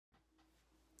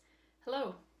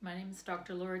Hello, my name is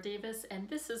Dr. Laura Davis, and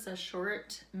this is a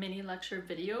short mini lecture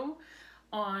video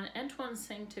on Antoine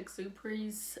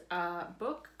Saint-Exupéry's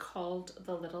book called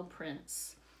The Little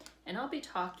Prince. And I'll be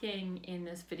talking in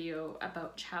this video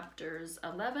about chapters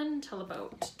 11 till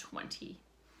about 20.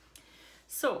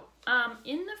 So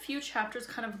in the few chapters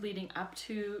kind of leading up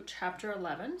to chapter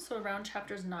 11, so around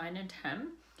chapters 9 and 10,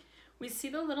 we see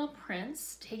the little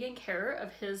prince taking care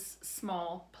of his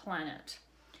small planet.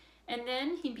 And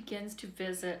then he begins to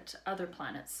visit other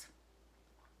planets.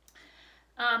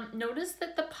 Notice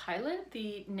that the pilot,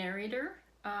 the narrator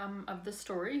of the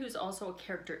story, who's also a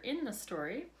character in the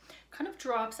story, kind of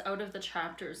drops out of the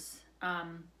chapters,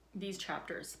 these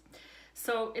chapters.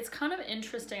 So it's kind of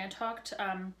interesting. I talked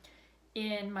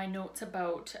in my notes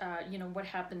about what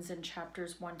happens in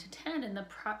chapters 1 to 10, and the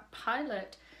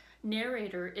pilot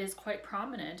narrator is quite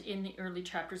prominent in the early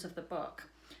chapters of the book.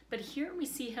 But here we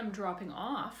see him dropping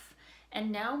off, and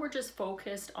now we're just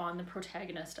focused on the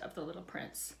protagonist of The Little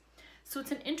Prince. So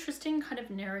it's an interesting kind of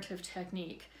narrative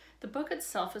technique. The book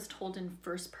itself is told in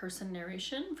first-person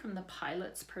narration from the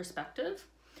pilot's perspective,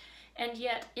 and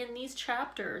yet in these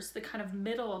chapters, the kind of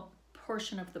middle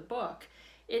portion of the book,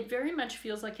 it very much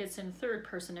feels like it's in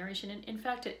third-person narration, and in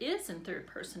fact it is in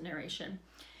third-person narration.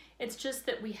 It's just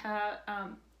that we have,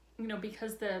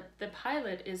 because the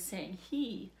pilot is saying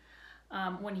he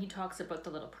when he talks about the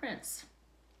Little Prince.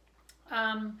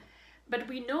 But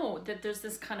we know that there's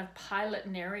this kind of pilot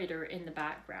narrator in the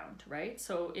background, right?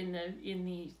 So in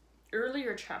the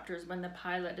earlier chapters, when the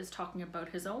pilot is talking about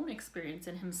his own experience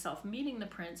and himself meeting the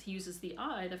prince, he uses the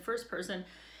I, the first person.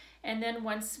 And then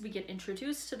once we get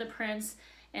introduced to the prince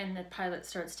and the pilot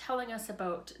starts telling us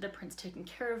about the prince taking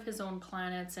care of his own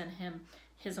planets and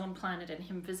his own planet and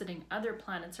him visiting other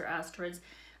planets or asteroids,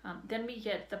 then we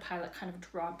get the pilot kind of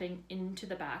dropping into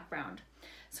the background.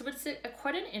 So it's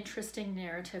quite an interesting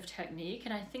narrative technique,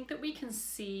 and I think that we can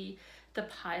see the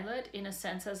pilot in a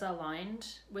sense as aligned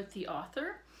with the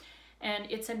author,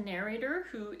 and it's a narrator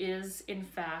who is in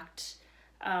fact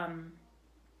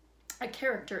a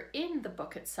character in the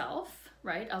book itself,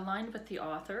 right, aligned with the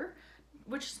author,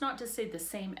 which is not to say the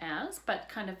same as, but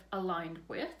kind of aligned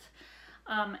with.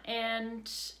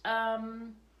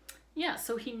 Yeah,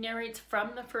 so he narrates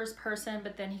from the first person,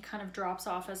 but then he kind of drops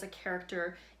off as a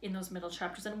character in those middle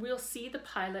chapters, and we'll see the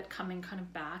pilot coming kind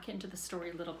of back into the story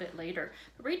a little bit later.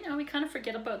 But right now we kind of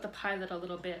forget about the pilot a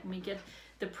little bit, and we get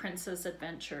the prince's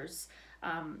adventures,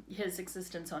 his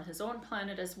existence on his own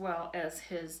planet, as well as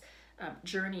his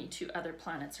journey to other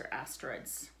planets or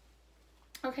asteroids.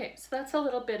 Okay, so that's a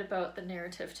little bit about the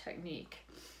narrative technique.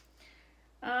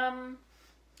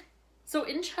 So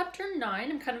in chapter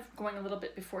 9, I'm kind of going a little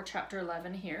bit before chapter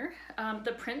 11 here,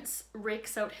 the prince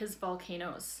rakes out his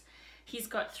volcanoes. He's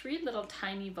got 3 little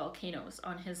tiny volcanoes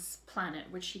on his planet,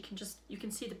 which you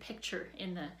can see the picture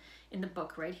in the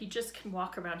book, right? He just can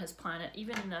walk around his planet.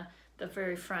 Even in the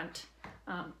very front,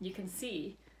 you can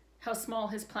see how small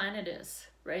his planet is,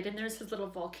 right? And there's his little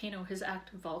volcano, his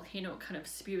active volcano kind of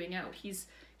spewing out. He's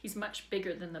much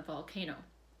bigger than the volcano.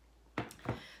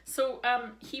 So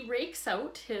he rakes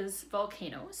out his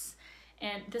volcanoes,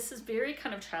 and this is very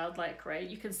kind of childlike, right?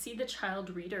 You can see the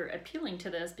child reader appealing to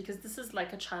this because this is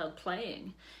like a child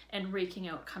playing and raking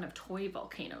out kind of toy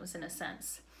volcanoes in a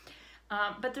sense.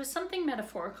 But there's something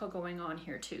metaphorical going on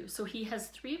here too. So he has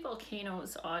 3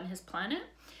 volcanoes on his planet.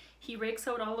 He rakes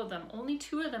out all of them. Only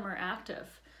 2 of them are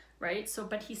active, right? So,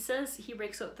 but he says he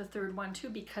rakes out the 3rd one too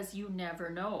because you never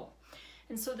know.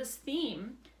 And so this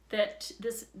theme, that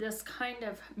this kind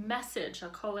of message, I'll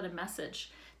call it a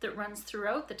message, that runs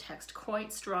throughout the text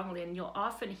quite strongly, and you'll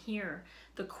often hear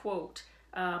the quote,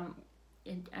 I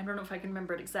don't know if I can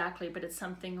remember it exactly, but it's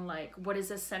something like, what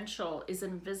is essential is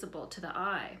invisible to the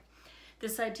eye.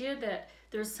 This idea that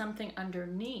there's something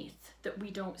underneath that we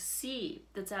don't see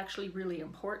that's actually really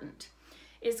important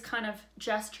is kind of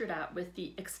gestured at with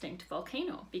the extinct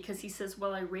volcano, because he says,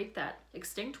 well, I rake that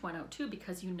extinct one out too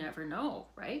because you never know,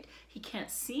 right? He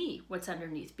can't see what's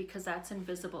underneath because that's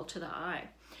invisible to the eye.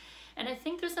 And I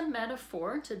think there's a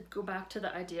metaphor, to go back to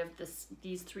the idea of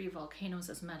these 3 volcanoes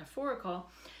as metaphorical.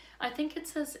 I think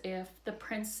it's as if the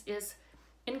prince is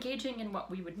engaging in what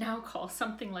we would now call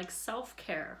something like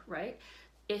self-care, right?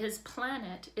 His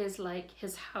planet is like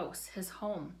his house, his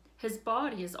home. His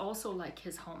body is also like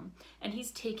his home, and he's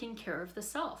taking care of the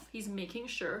self. He's making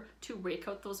sure to rake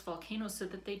out those volcanoes so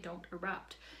that they don't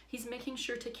erupt. He's making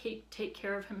sure to take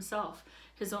care of himself,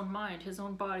 his own mind, his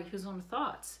own body, his own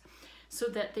thoughts, so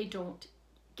that they don't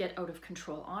get out of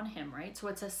control on him, right? So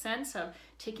it's a sense of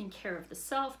taking care of the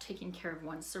self, taking care of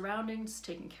one's surroundings,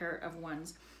 taking care of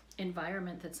one's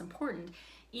environment that's important.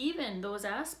 Even those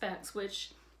aspects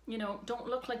which you know, don't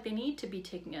look like they need to be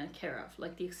taken care of,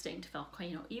 like the extinct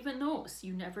volcano. Even those,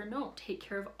 you never know. Take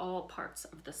care of all parts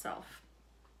of the self.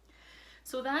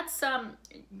 So that's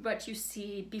what you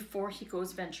see before he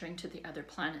goes venturing to the other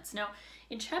planets. Now,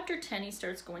 in chapter 10, he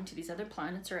starts going to these other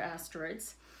planets or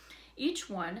asteroids. Each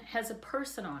one has a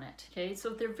person on it, okay? So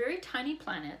they're very tiny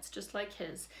planets, just like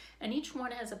his, and each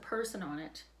one has a person on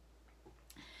it.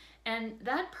 And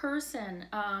that person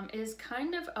is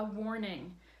kind of a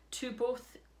warning to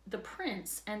both the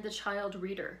prince and the child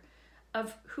reader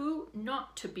of who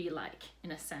not to be like,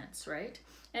 in a sense, right?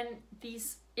 And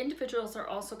these individuals are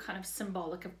also kind of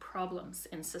symbolic of problems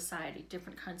in society,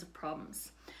 different kinds of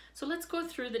problems. So let's go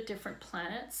through the different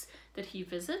planets that he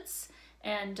visits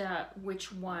and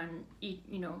which one,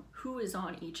 you know, who is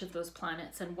on each of those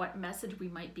planets and what message we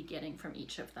might be getting from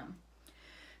each of them.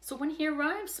 So when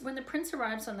the prince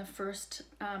arrives on the first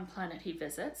planet he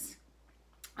visits,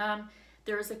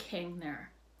 there is a king there.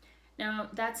 Now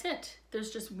that's it.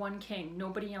 There's just one king.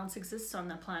 Nobody else exists on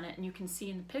the planet, and you can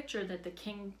see in the picture that the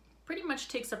king pretty much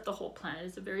takes up the whole planet.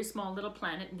 It's a very small little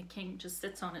planet, and the king just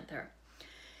sits on it there.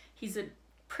 He's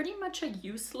pretty much a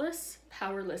useless,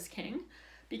 powerless king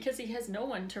because he has no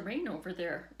one to reign over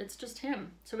there. It's just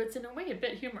him. So it's in a way a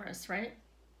bit humorous, right?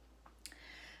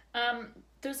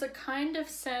 There's a kind of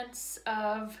sense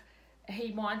of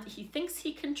he thinks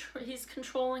he's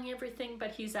controlling everything,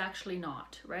 but he's actually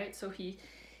not, right? So he,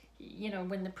 you know,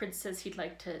 when the prince says he'd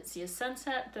like to see a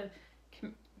sunset, the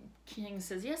king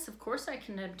says, yes, of course I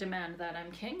can demand that.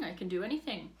 I'm king, I can do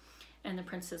anything. And the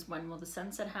prince says, when will the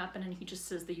sunset happen? And he just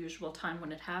says the usual time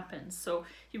when it happens. So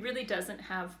he really doesn't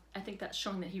have, I think that's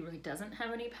showing that he really doesn't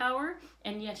have any power,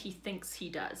 and yet he thinks he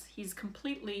does. He's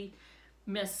completely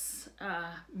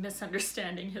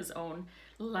misunderstanding his own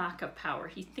lack of power.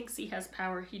 He thinks he has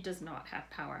power, he does not have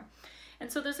power.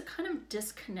 And so there's a kind of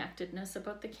disconnectedness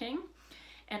about the king,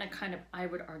 and a kind of, I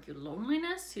would argue,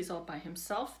 loneliness. He's all by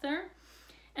himself there.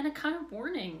 And a kind of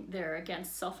warning there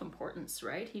against self-importance,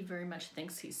 right? He very much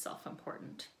thinks he's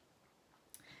self-important.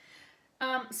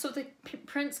 So the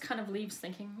prince kind of leaves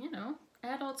thinking, you know,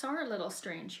 adults are a little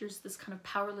strange. Here's this kind of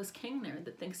powerless king there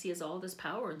that thinks he has all this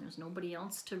power and there's nobody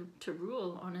else to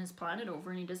rule on his planet over,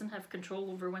 and he doesn't have control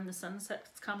over when the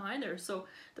sunsets come either. So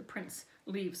the prince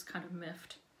leaves kind of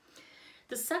miffed.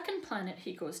 The second planet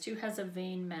he goes to has a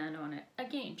vain man on it.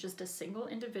 Again, just a single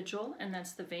individual, and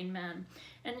that's the vain man.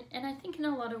 And I think in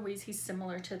a lot of ways he's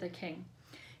similar to the king.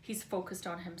 He's focused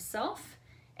on himself,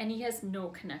 and he has no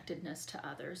connectedness to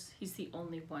others. He's the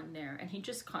only one there, and he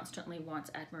just constantly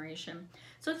wants admiration.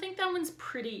 So I think that one's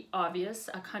pretty obvious,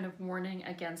 a kind of warning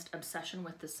against obsession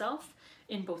with the self.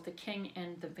 In both the king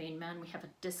and the vain man, we have a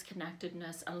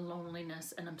disconnectedness, a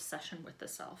loneliness, an obsession with the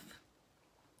self.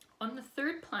 On the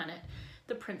third planet,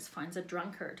 the prince finds a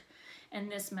drunkard,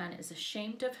 and this man is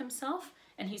ashamed of himself,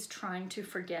 and he's trying to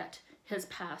forget his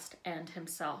past and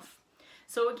himself.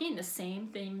 So again, the same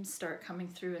themes start coming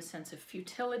through: a sense of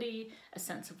futility, a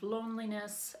sense of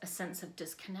loneliness, a sense of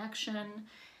disconnection.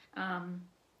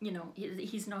 You know,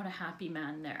 he's not a happy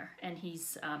man there, and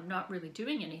he's not really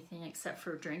doing anything except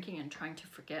for drinking and trying to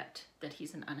forget that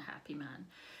he's an unhappy man.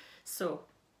 So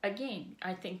again,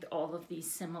 I think all of these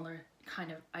similar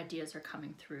kind of ideas are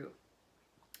coming through.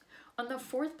 On the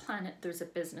fourth planet, there's a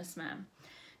businessman.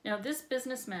 Now, this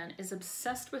businessman is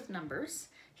obsessed with numbers.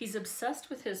 He's obsessed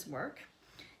with his work,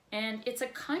 and it's a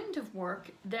kind of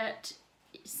work that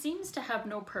seems to have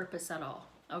no purpose at all.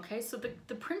 Okay, so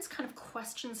the prince kind of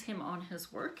questions him on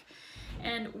his work,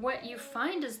 and what you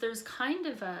find is there's kind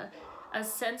of a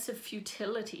sense of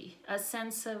futility, a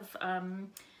sense of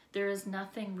there is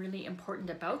nothing really important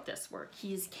about this work.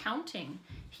 He is counting,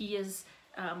 he is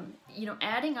you know,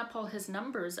 adding up all his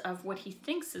numbers of what he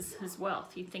thinks is his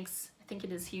wealth. He thinks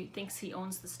he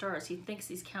owns the stars. He thinks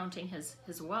he's counting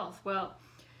his wealth. Well,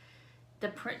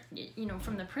 you know,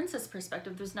 from the prince's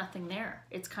perspective, there's nothing there.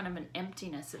 It's kind of an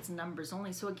emptiness. It's numbers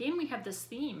only. So again, we have this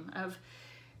theme of,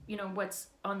 you know, what's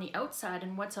on the outside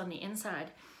and what's on the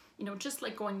inside. You know, just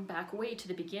like going back way to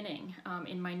the beginning,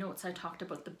 in my notes, I talked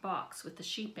about the box with the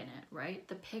sheep in it, right?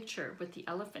 The picture with the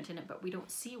elephant in it, but we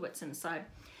don't see what's inside.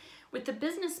 With the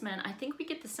businessman, I think we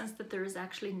get the sense that there is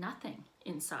actually nothing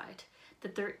inside,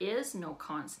 that there is no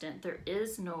constant, there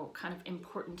is no kind of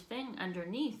important thing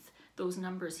underneath those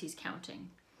numbers he's counting,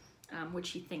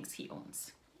 which he thinks he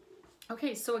owns.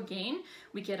 Okay, so again,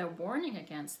 we get a warning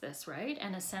against this, right?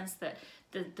 And a sense that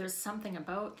there's something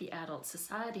about the adult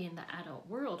society and the adult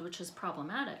world which is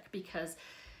problematic, because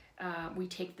we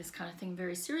take this kind of thing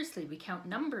very seriously. We count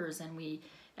numbers, and we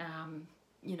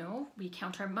you know, we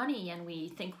count our money, and we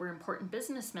think we're important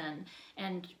businessmen,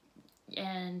 and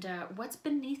what's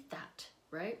beneath that?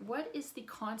 right? What is the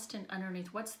constant underneath?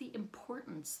 What's the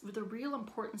importance, the real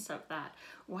importance of that?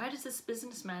 Why does this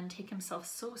businessman take himself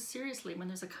so seriously when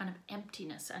there's a kind of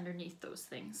emptiness underneath those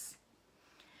things?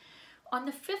 On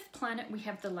the 5th planet, we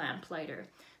have the lamplighter.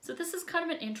 So this is kind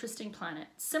of an interesting planet,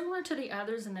 similar to the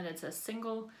others in that it's a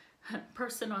single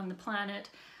person on the planet.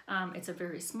 It's a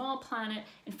very small planet.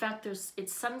 In fact,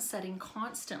 it's sunsetting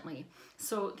constantly.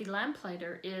 So the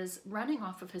lamplighter is running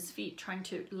off of his feet, trying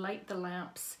to light the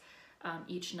lamps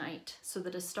each night so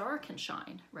that a star can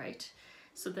shine, right?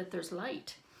 So that there's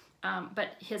light.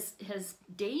 But his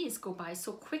days go by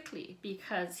so quickly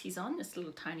because he's on this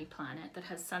little tiny planet that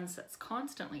has sunsets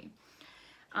constantly,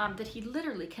 that he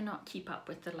literally cannot keep up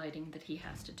with the lighting that he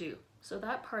has to do. So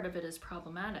that part of it is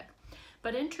problematic.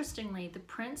 But interestingly, the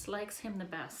prince likes him the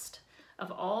best.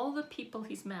 Of all the people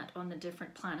he's met on the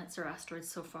different planets or asteroids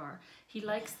so far, he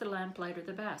likes the lamplighter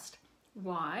the best.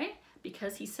 Why?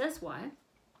 Because he says why.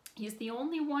 He's the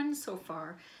only one so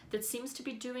far that seems to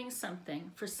be doing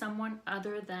something for someone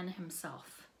other than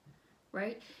himself,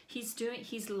 right? He's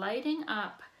lighting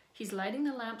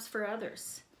the lamps for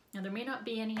others. Now there may not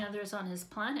be any others on his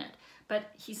planet,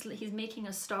 but he's making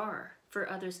a star for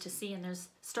others to see, and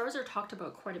stars are talked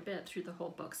about quite a bit through the whole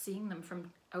book, seeing them from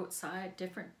outside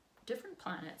different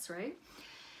planets, right?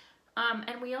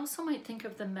 And we also might think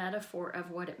of the metaphor of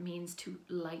what it means to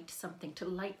light something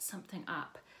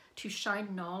up, to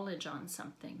shine knowledge on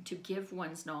something, to give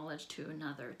one's knowledge to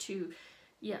another, to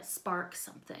spark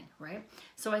something, right?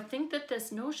 So I think that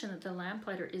this notion that the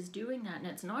lamplighter is doing that, and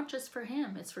it's not just for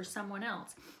him, it's for someone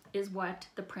else, is what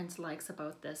the prince likes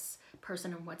about this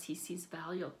person and what he sees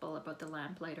valuable about the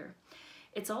lamplighter.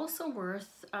 It's also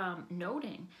worth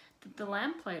noting that the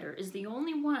lamplighter is the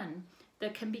only one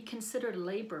that can be considered a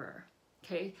laborer.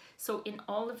 Okay, so in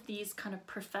all of these kind of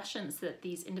professions that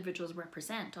these individuals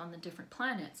represent on the different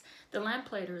planets, the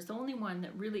lamplighter is the only one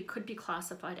that really could be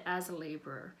classified as a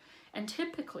laborer. And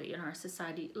typically in our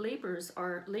society, laborers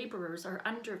are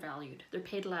undervalued. They're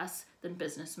paid less than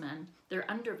businessmen. They're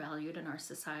undervalued in our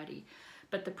society.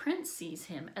 But the prince sees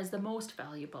him as the most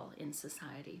valuable in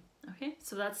society. Okay,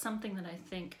 so that's something that I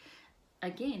think,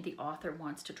 again, the author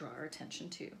wants to draw our attention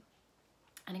to.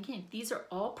 And again, these are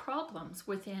all problems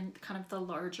within kind of the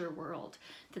larger world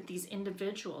that these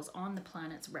individuals on the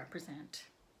planets represent.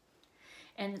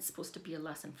 And it's supposed to be a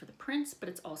lesson for the prince, but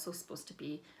it's also supposed to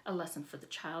be a lesson for the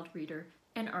child reader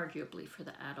and arguably for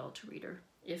the adult reader,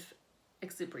 if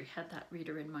Exupery had that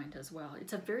reader in mind as well.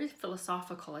 It's a very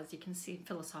philosophical, as you can see,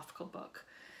 philosophical book.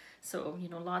 So, you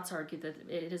know, lots argue that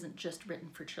it isn't just written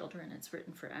for children, it's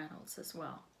written for adults as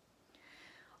well.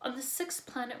 On the 6th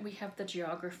planet, we have the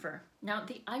geographer. Now,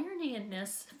 the irony in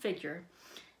this figure,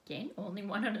 again, only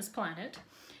one on his planet,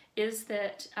 is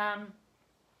that,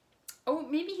 oh,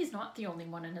 maybe he's not the only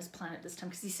one on his planet this time,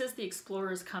 because he says the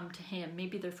explorers come to him.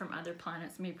 Maybe they're from other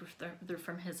planets, maybe they're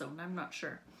from his own, I'm not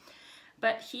sure.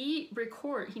 But he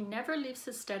never leaves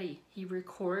his study. He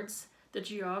records the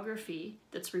geography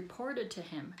that's reported to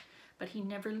him, but he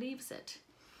never leaves it.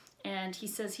 And he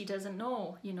says he doesn't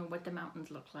know, you know, what the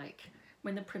mountains look like,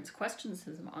 when the prince questions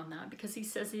him on that, because he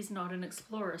says he's not an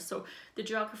explorer. So the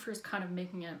geographer is kind of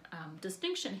making a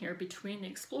distinction here between the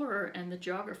explorer and the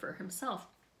geographer himself.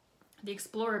 The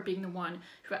explorer being the one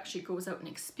who actually goes out and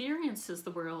experiences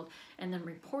the world and then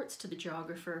reports to the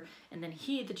geographer, and then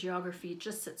the geography,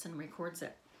 just sits and records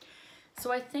it.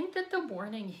 So I think that the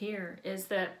warning here is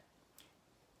that,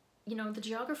 you know, the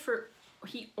geographer,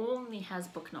 he only has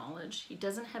book knowledge. He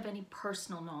doesn't have any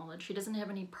personal knowledge. He doesn't have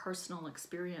any personal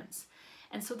experience.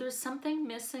 And so there's something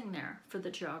missing there for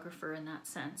the geographer in that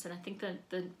sense. And I think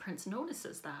that the prince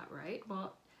notices that, right?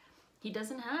 Well, he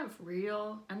doesn't have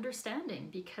real understanding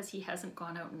because he hasn't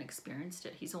gone out and experienced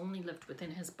it. He's only lived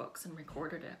within his books and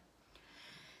recorded it.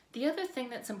 The other thing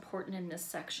that's important in this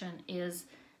section is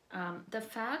the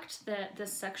fact that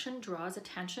this section draws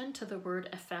attention to the word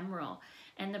ephemeral.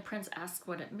 And the prince asks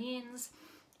what it means,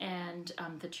 and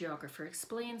the geographer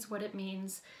explains what it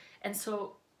means. And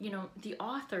so, you know, the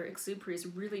author, Exupery, is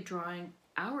really drawing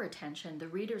our attention, the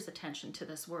reader's attention, to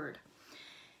this word.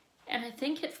 And I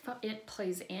think it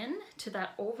plays in to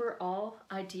that overall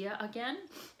idea again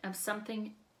of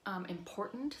something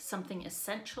important, something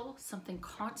essential, something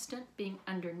constant being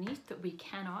underneath that we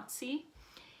cannot see,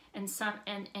 and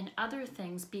other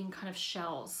things being kind of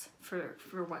shells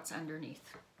for what's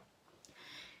underneath.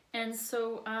 And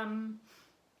so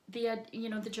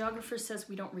the geographer says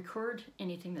we don't record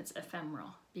anything that's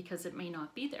ephemeral because it may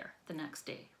not be there the next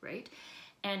day, right?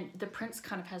 And the prince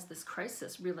kind of has this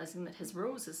crisis, realizing that his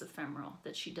rose is ephemeral,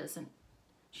 that she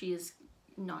is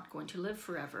not going to live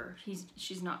forever.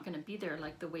 She's not going to be there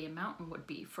like the way a mountain would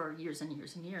be for years and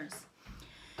years and years.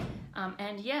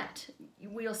 And yet,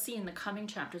 we'll see in the coming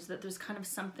chapters that there's kind of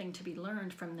something to be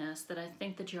learned from this, that I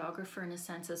think the geographer, in a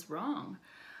sense, is wrong.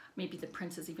 Maybe the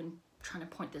prince is even trying to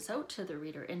point this out to the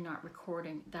reader in not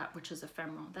recording that which is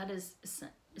ephemeral. That is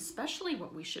especially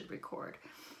what we should record,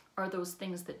 are those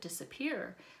things that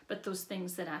disappear, but those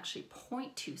things that actually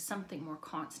point to something more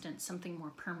constant, something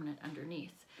more permanent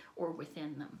underneath or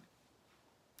within them.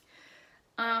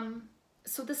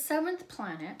 So the 7th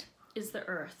planet is the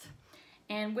Earth.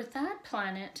 And with that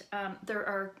planet, there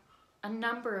are a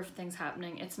number of things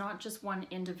happening. It's not just one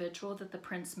individual that the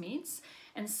prince meets,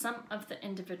 and some of the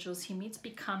individuals he meets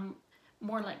become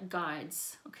more like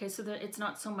guides. Okay, so that it's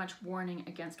not so much warning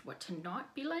against what to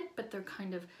not be like, but they're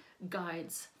kind of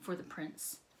guides for the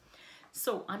prince.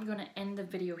 So I'm going to end the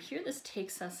video here. This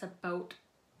takes us about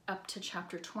up to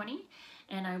chapter 20,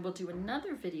 and I will do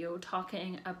another video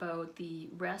talking about the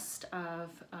rest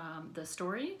of the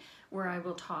story, where I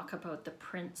will talk about the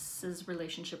prince's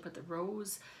relationship with the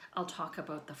rose. I'll talk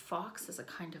about the fox as a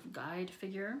kind of guide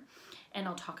figure, and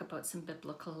I'll talk about some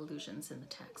biblical allusions in the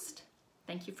text.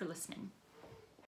 Thank you for listening.